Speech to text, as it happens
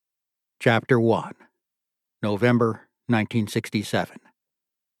Chapter 1. November 1967.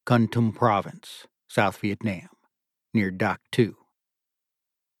 Con Tum Province, South Vietnam, near Dock 2.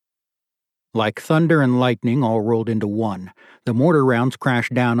 Like thunder and lightning all rolled into one, the mortar rounds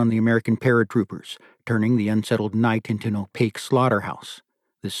crashed down on the American paratroopers, turning the unsettled night into an opaque slaughterhouse.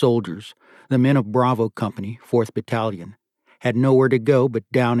 The soldiers, the men of Bravo Company, 4th Battalion, had nowhere to go but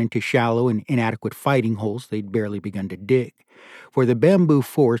down into shallow and inadequate fighting holes they'd barely begun to dig, for the bamboo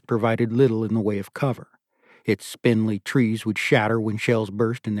forest provided little in the way of cover. Its spindly trees would shatter when shells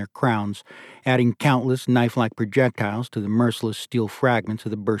burst in their crowns, adding countless knife-like projectiles to the merciless steel fragments of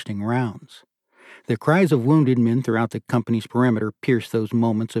the bursting rounds. The cries of wounded men throughout the company's perimeter pierced those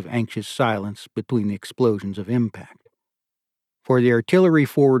moments of anxious silence between the explosions of impact. For the artillery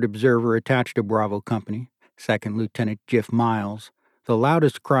forward observer attached to Bravo Company, 2nd Lieutenant Jif Miles, the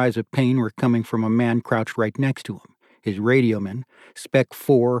loudest cries of pain were coming from a man crouched right next to him, his radioman, Spec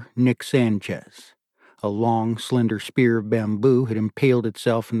 4 Nick Sanchez. A long, slender spear of bamboo had impaled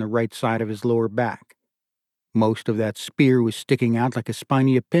itself in the right side of his lower back. Most of that spear was sticking out like a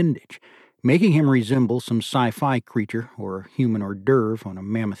spiny appendage, making him resemble some sci-fi creature or a human hors d'oeuvre on a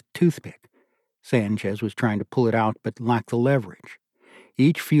mammoth toothpick. Sanchez was trying to pull it out but lacked the leverage.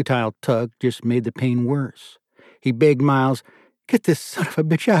 Each futile tug just made the pain worse. He begged Miles, "Get this son of a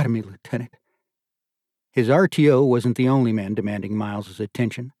bitch out of me, Lieutenant." His RTO wasn't the only man demanding Miles's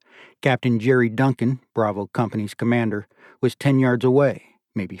attention. Captain Jerry Duncan, Bravo Company's commander, was 10 yards away,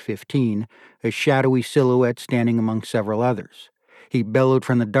 maybe 15, a shadowy silhouette standing among several others. He bellowed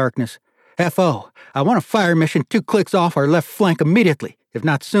from the darkness, "FO, I want a fire mission 2 clicks off our left flank immediately, if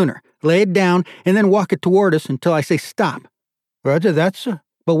not sooner. Lay it down and then walk it toward us until I say stop." "Roger that, sir.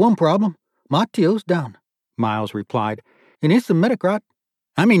 But one problem. My TO's down," Miles replied. "And it's the medic, right?"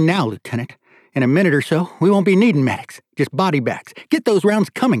 "I mean now, Lieutenant. In a minute or so, we won't be needing medics, just body bags. Get those rounds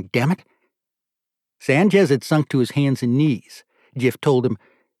coming, damn it." Sanchez had sunk to his hands and knees. Jif told him,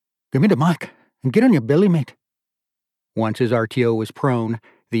 "Give me the mic and get on your belly, mate." Once his RTO was prone,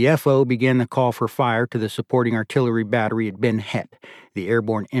 the FO began the call for fire to the supporting artillery battery at Ben Het, the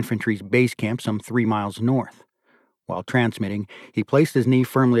airborne infantry's base camp some 3 miles north. While transmitting, he placed his knee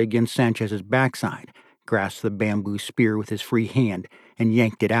firmly against Sanchez's backside, grasped the bamboo spear with his free hand, and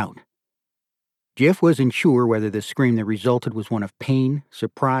yanked it out. Jif wasn't sure whether the scream that resulted was one of pain,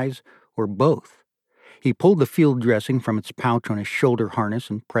 surprise, or both. He pulled the field dressing from its pouch on his shoulder harness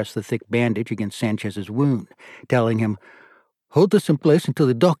and pressed the thick bandage against Sanchez's wound, telling him, "Hold this in place until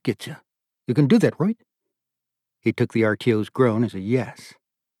the doc gets you. You can do that, right?" He took the RTO's groan as a yes.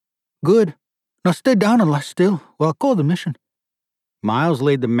 "Good. Now stay down and lie still while I call the mission." Miles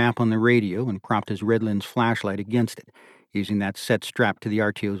laid the map on the radio and propped his red lens flashlight against it, using that set strapped to the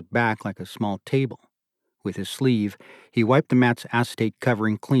RTO's back like a small table. With his sleeve, he wiped the map's acetate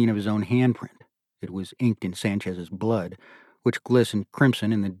covering clean of his own handprint. It was inked in Sanchez's blood, which glistened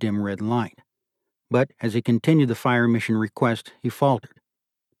crimson in the dim red light. But as he continued the fire mission request, he faltered.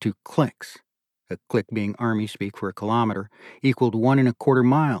 2 clicks, a click being Army speak for a kilometer, equaled 1 1/4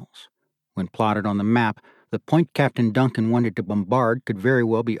 miles. When plotted on the map, the point Captain Duncan wanted to bombard could very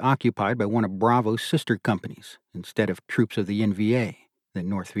well be occupied by one of Bravo's sister companies, instead of troops of the NVA, the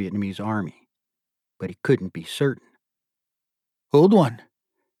North Vietnamese Army. But he couldn't be certain. "Hold one,"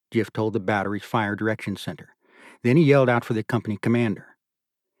 Jif told the battery's fire direction center. Then he yelled out for the company commander.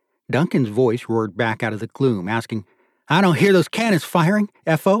 Duncan's voice roared back out of the gloom, asking, "I don't hear those cannons firing,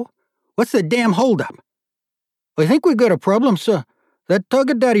 FO. What's the damn holdup?" "I think we got a problem, sir. That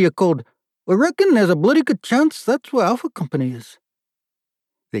target data you called. I reckon there's a bloody good chance that's where Alpha Company is."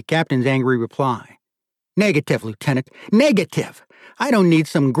 The captain's angry reply, "Negative, Lieutenant, negative. I don't need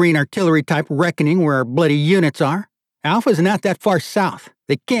some green artillery-type reckoning where our bloody units are. Alpha's not that far south.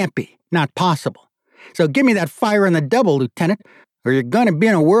 They can't be. Not possible. So give me that fire on the double, Lieutenant, or you're going to be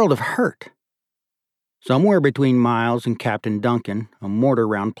in a world of hurt." Somewhere between Miles and Captain Duncan, a mortar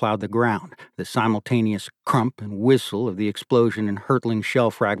round plowed the ground, the simultaneous crump and whistle of the explosion and hurtling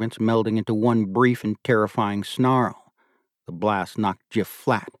shell fragments melding into one brief and terrifying snarl. The blast knocked Jif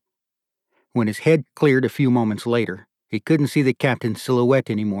flat. When his head cleared a few moments later, he couldn't see the captain's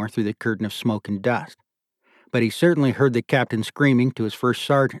silhouette anymore through the curtain of smoke and dust. But he certainly heard the captain screaming to his first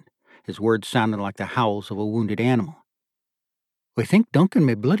sergeant. His words sounded like the howls of a wounded animal. "I think Duncan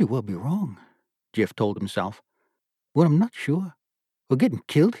may bloody well be wrong," Jif told himself. "But I'm not sure. We're getting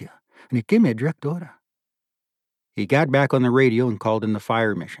killed here, and he gave me a direct order." He got back on the radio and called in the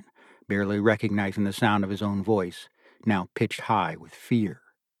fire mission, barely recognizing the sound of his own voice, now pitched high with fear.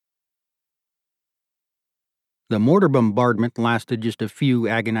 The mortar bombardment lasted just a few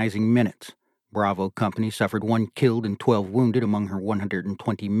agonizing minutes. Bravo Company suffered 1 killed and 12 wounded among her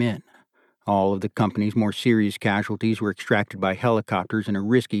 120 men. All of the company's more serious casualties were extracted by helicopters in a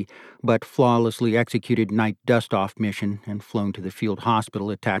risky but flawlessly executed night dust-off mission and flown to the field hospital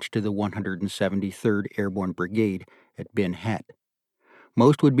attached to the 173rd Airborne Brigade at Ben Het.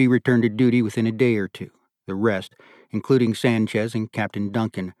 Most would be returned to duty within a day or two. The rest, including Sanchez and Captain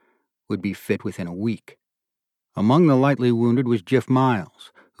Duncan, would be fit within a week. Among the lightly wounded was Jif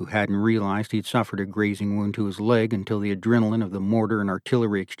Miles, who hadn't realized he'd suffered a grazing wound to his leg until the adrenaline of the mortar and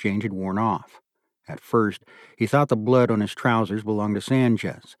artillery exchange had worn off. At first, he thought the blood on his trousers belonged to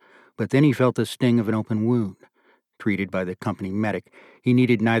Sanchez, but then he felt the sting of an open wound. Treated by the company medic, he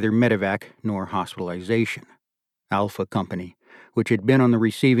needed neither medevac nor hospitalization. Alpha Company, which had been on the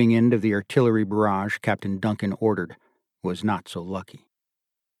receiving end of the artillery barrage Captain Duncan ordered, was not so lucky.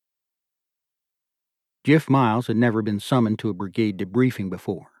 Jif Miles had never been summoned to a brigade debriefing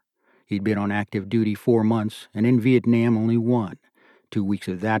before. He'd been on active duty 4 months, and in Vietnam only 1. 2 weeks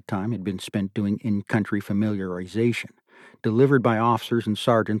of that time had been spent doing in-country familiarization, delivered by officers and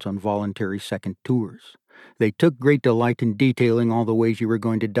sergeants on voluntary second tours. They took great delight in detailing all the ways you were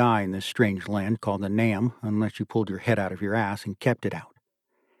going to die in this strange land called the Nam, unless you pulled your head out of your ass and kept it out.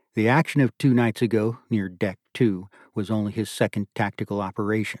 The action of 2 nights ago, near Deck 2, was only his second tactical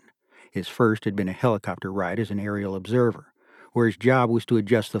operation. His first had been a helicopter ride as an aerial observer, where his job was to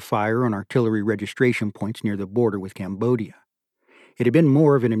adjust the fire on artillery registration points near the border with Cambodia. It had been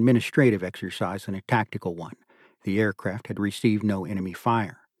more of an administrative exercise than a tactical one. The aircraft had received no enemy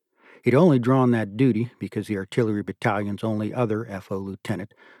fire. He'd only drawn that duty because the artillery battalion's only other FO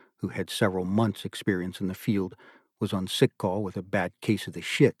lieutenant, who had several months' experience in the field, was on sick call with a bad case of the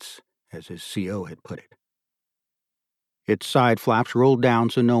shits, as his CO had put it. Its side flaps rolled down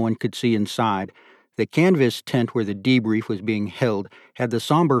so no one could see inside. The canvas tent where the debrief was being held had the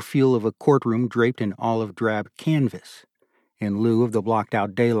somber feel of a courtroom draped in olive-drab canvas. In lieu of the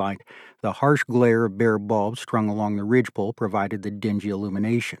blocked-out daylight, the harsh glare of bare bulbs strung along the ridgepole provided the dingy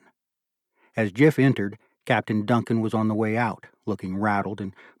illumination. As Jif entered, Captain Duncan was on the way out, looking rattled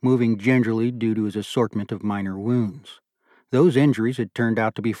and moving gingerly due to his assortment of minor wounds. Those injuries had turned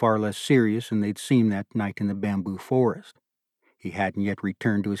out to be far less serious than they'd seemed that night in the bamboo forest. He hadn't yet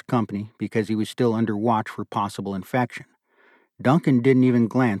returned to his company because he was still under watch for possible infection. Duncan didn't even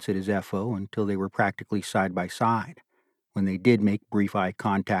glance at his FO until they were practically side by side. When they did make brief eye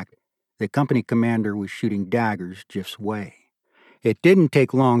contact, the company commander was shooting daggers Jif's way. It didn't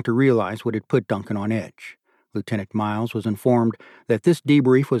take long to realize what had put Duncan on edge. Lieutenant Miles was informed that this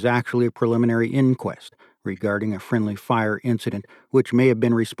debrief was actually a preliminary inquest regarding a friendly fire incident which may have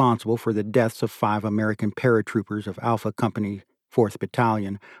been responsible for the deaths of 5 American paratroopers of Alpha Company, 4th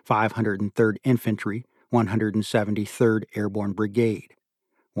Battalion, 503rd Infantry, 173rd Airborne Brigade.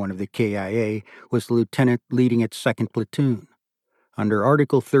 One of the KIA was the lieutenant leading its 2nd Platoon. Under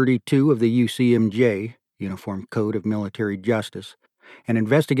Article 32 of the UCMJ, Uniform Code of Military Justice, an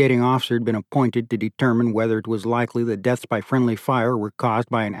investigating officer had been appointed to determine whether it was likely that deaths by friendly fire were caused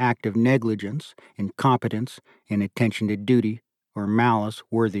by an act of negligence, incompetence, inattention to duty, or malice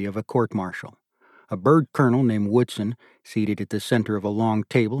worthy of a court-martial. A bird colonel named Woodson, seated at the center of a long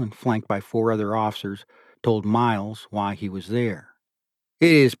table and flanked by 4 other officers, told Miles why he was there.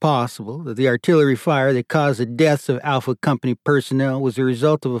 It is possible that the artillery fire that caused the deaths of Alpha Company personnel was the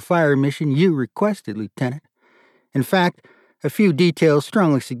result of a fire mission you requested, Lieutenant. In fact, a few details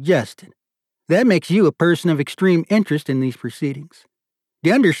strongly suggested. That makes you a person of extreme interest in these proceedings. Do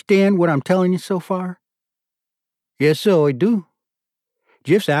you understand what I'm telling you so far? Yes, sir, I do.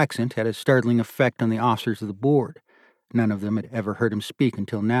 Jif's accent had a startling effect on the officers of the board. None of them had ever heard him speak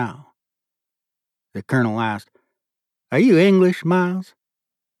until now. The colonel asked, "Are you English, Miles?"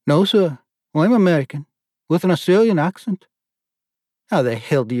 "No, sir. I'm American, with an Australian accent." "How the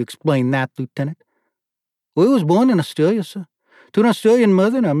hell do you explain that, Lieutenant?" "I was born in Australia, sir, to an Australian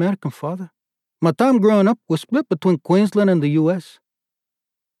mother and an American father. My time growing up was split between Queensland and the U.S.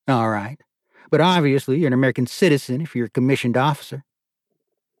 "All right. But obviously you're an American citizen if you're a commissioned officer."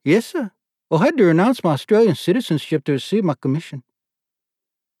 "Yes, sir. I had to renounce my Australian citizenship to receive my commission."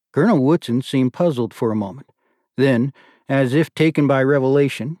 Colonel Woodson seemed puzzled for a moment. Then, as if taken by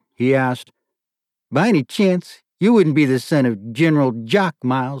revelation, he asked, "By any chance, you wouldn't be the son of General Jock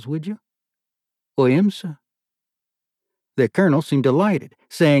Miles, would you?" "I am, sir." The colonel seemed delighted,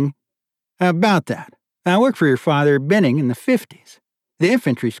 saying, "How about that? I worked for your father at Benning in the 50s. The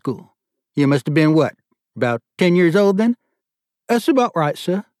infantry school. You must have been, what, about 10 years old then?" "That's about right,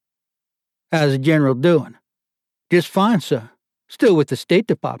 sir." "How's the general doing?" "Just fine, sir. Still with the State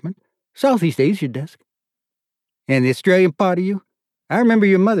Department. Southeast Asia desk." "And the Australian part of you? I remember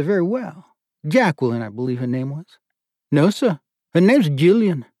your mother very well. Jacqueline, I believe her name was." "No, sir. Her name's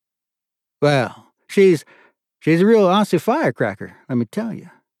Gillian." Well, she's a real Aussie firecracker, let me tell you.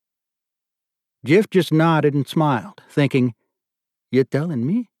 Jif just nodded and smiled, thinking, "You telling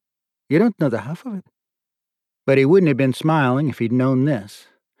me? You don't know the half of it." But he wouldn't have been smiling if he'd known this.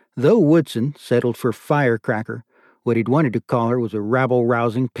 Though Woodson settled for firecracker, what he'd wanted to call her was a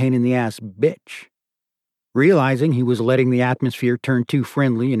rabble-rousing, pain-in-the-ass bitch. Realizing he was letting the atmosphere turn too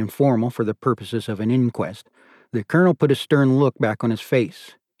friendly and informal for the purposes of an inquest, the colonel put a stern look back on his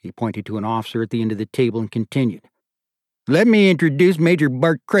face. He pointed to an officer at the end of the table and continued, "Let me introduce Major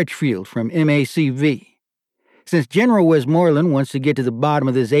Bart Crutchfield from MACV. Since General Westmoreland wants to get to the bottom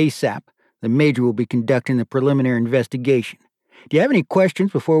of this ASAP, the Major will be conducting the preliminary investigation. Do you have any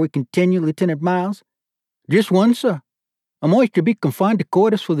questions before we continue, Lieutenant Miles?" "Just one, sir. Am I to be confined to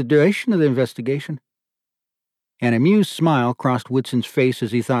quarters for the duration of the investigation?" An amused smile crossed Woodson's face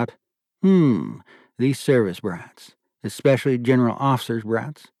as he thought, these service brats, especially general officers'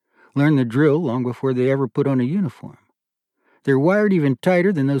 brats, learn the drill long before they ever put on a uniform. They're wired even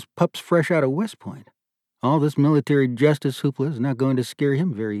tighter than those pups fresh out of West Point. All this military justice hoopla is not going to scare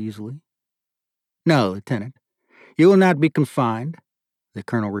him very easily. "No, Lieutenant, you will not be confined," the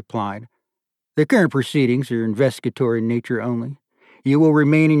colonel replied. "The current proceedings are investigatory in nature only. You will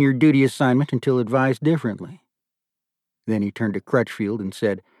remain in your duty assignment until advised differently." Then he turned to Crutchfield and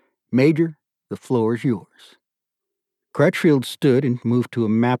said, "Major, the floor is yours." Crutchfield stood and moved to a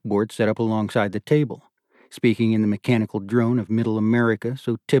map board set up alongside the table. Speaking in the mechanical drone of Middle America,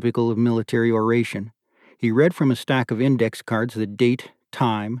 so typical of military oration, he read from a stack of index cards the date,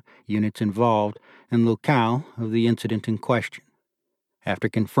 time, units involved, and locale of the incident in question. After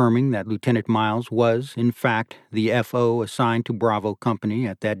confirming that Lieutenant Miles was, in fact, the F.O. assigned to Bravo Company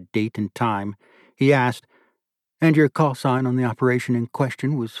at that date and time, he asked, "And your call sign on the operation in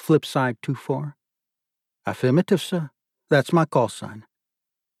question was Flipside 24? "Affirmative, sir. That's my call sign."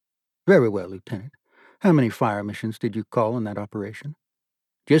 "Very well, Lieutenant. How many fire missions did you call in that operation?"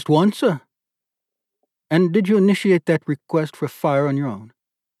 "Just one, sir." "And did you initiate that request for fire on your own?"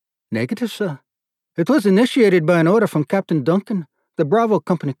 "Negative, sir. It was initiated by an order from Captain Duncan, the Bravo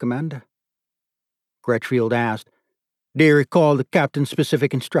Company commander." Crutchfield asked, "Do you recall the captain's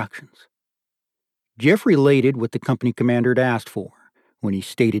specific instructions?" Jif related what the company commander had asked for. When he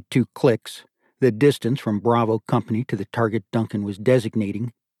stated 2 clicks, the distance from Bravo Company to the target Duncan was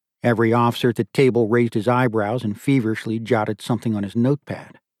designating, every officer at the table raised his eyebrows and feverishly jotted something on his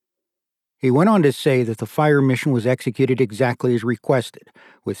notepad. He went on to say that the fire mission was executed exactly as requested,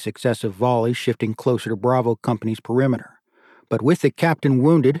 with successive volleys shifting closer to Bravo Company's perimeter. But with the captain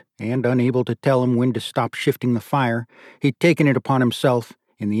wounded and unable to tell him when to stop shifting the fire, he'd taken it upon himself,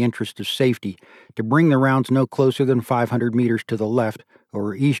 in the interest of safety, to bring the rounds no closer than 500 meters to the left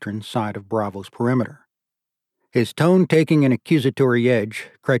or eastern side of Bravo's perimeter. His tone taking an accusatory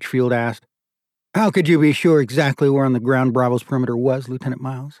edge, Crutchfield asked, "How could you be sure exactly where on the ground Bravo's perimeter was, Lieutenant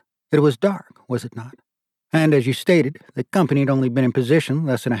Miles? It was dark, was it not? And as you stated, the company had only been in position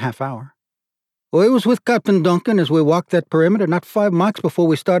less than a half hour." "Well, it was with Captain Duncan as we walked that perimeter not 5 miles before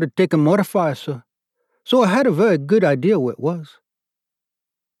we started taking mortar fire, sir. So I had a very good idea where it was."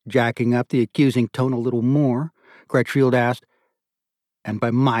 Jacking up the accusing tone a little more, Crutchfield asked, "And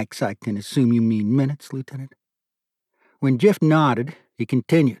by mics I can assume you mean minutes, Lieutenant?" When Jif nodded, he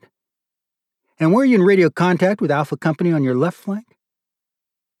continued, "And were you in radio contact with Alpha Company on your left flank?"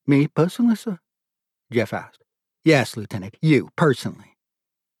 "Me, personally, sir?" Jif asked. "Yes, Lieutenant, you, personally."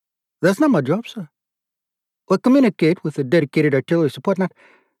 "That's not my job, sir. We communicate with the dedicated artillery support, not—"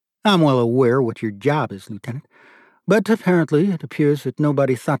 "I'm well aware what your job is, Lieutenant. But apparently it appears that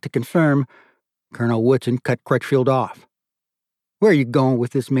nobody thought to confirm—" Colonel Woodson cut Crutchfield off. "Where are you going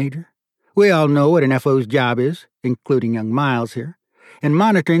with this, Major? We all know what an FO's job is, including young Miles here, and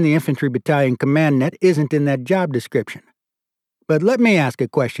monitoring the infantry battalion command net isn't in that job description. But let me ask a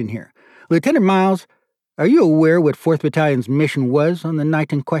question here. Lieutenant Miles, are you aware what 4th Battalion's mission was on the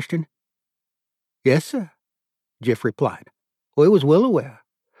night in question?" "Yes, sir," Jif replied. "We was well aware.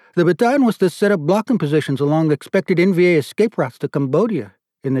 The battalion was to set up blocking positions along the expected NVA escape routes to Cambodia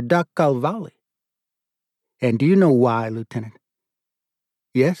in the Dakhal Valley." "And do you know why, Lieutenant?"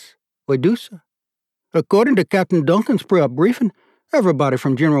 "Yes, we do, sir. According to Captain Duncan's pre-op briefing, everybody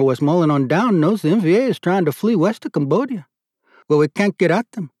from General Westmoreland on down knows the NVA is trying to flee west to Cambodia. But we can't get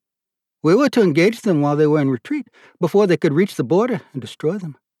at them. We were to engage them while they were in retreat, before they could reach the border and destroy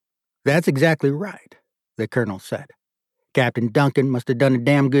them." "That's exactly right," the colonel said. "Captain Duncan must have done a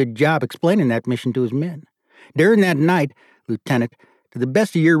damn good job explaining that mission to his men. During that night, Lieutenant, to the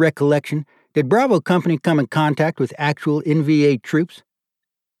best of your recollection, did Bravo Company come in contact with actual NVA troops?"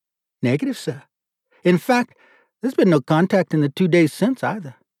 "Negative, sir. In fact, there's been no contact in the 2 days since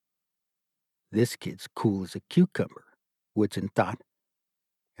either." This kid's cool as a cucumber, Woodson thought.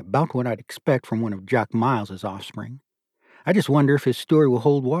 About what I'd expect from one of Jif Miles' offspring. I just wonder if his story will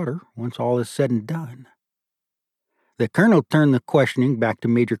hold water once all is said and done. The colonel turned the questioning back to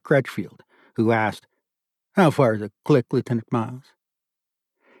Major Crutchfield, who asked, "How far is the click, Lieutenant Miles?"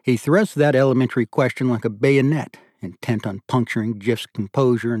 He thrust that elementary question like a bayonet, intent on puncturing Jif's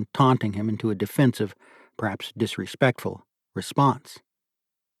composure and taunting him into a defensive, perhaps disrespectful, response.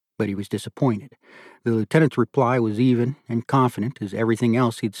 But he was disappointed. The lieutenant's reply was even and confident as everything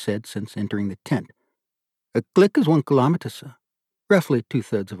else he'd said since entering the tent. "A click is 1 kilometer, sir. Roughly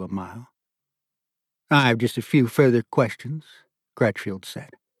 2/3 of a mile." "I have just a few further questions," Crutchfield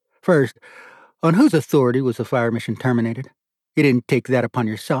said. "First, on whose authority was the fire mission terminated? You didn't take that upon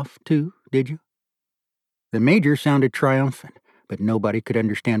yourself, too, did you?" The major sounded triumphant, but nobody could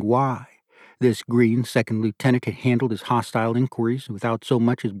understand why. This green second lieutenant had handled his hostile inquiries without so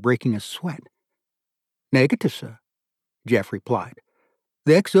much as breaking a sweat. "Negative, sir," Jif replied.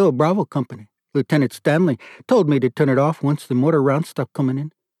 "The XO Bravo Company, Lieutenant Stanley, told me to turn it off once the motor rounds stopped coming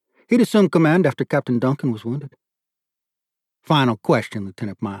in. He'd assumed command after Captain Duncan was wounded." "Final question,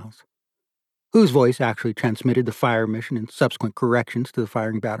 Lieutenant Miles. Whose voice actually transmitted the fire mission and subsequent corrections to the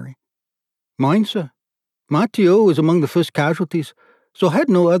firing battery?" "Mine, sir. My TO was among the first casualties, so I had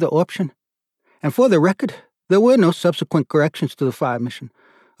no other option. And for the record, there were no subsequent corrections to the fire mission.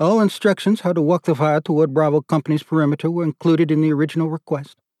 All instructions how to walk the fire toward Bravo Company's perimeter were included in the original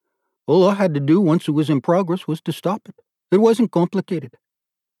request. All I had to do once it was in progress was to stop it. It wasn't complicated."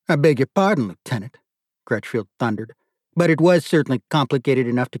 "I beg your pardon, Lieutenant," Crutchfield thundered, "but it was certainly complicated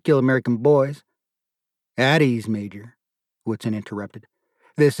enough to kill American boys." "At ease, Major," Woodson interrupted.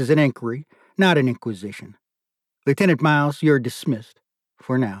 "This is an inquiry, not an inquisition. Lieutenant Miles, you're dismissed.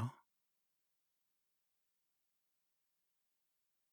 For now."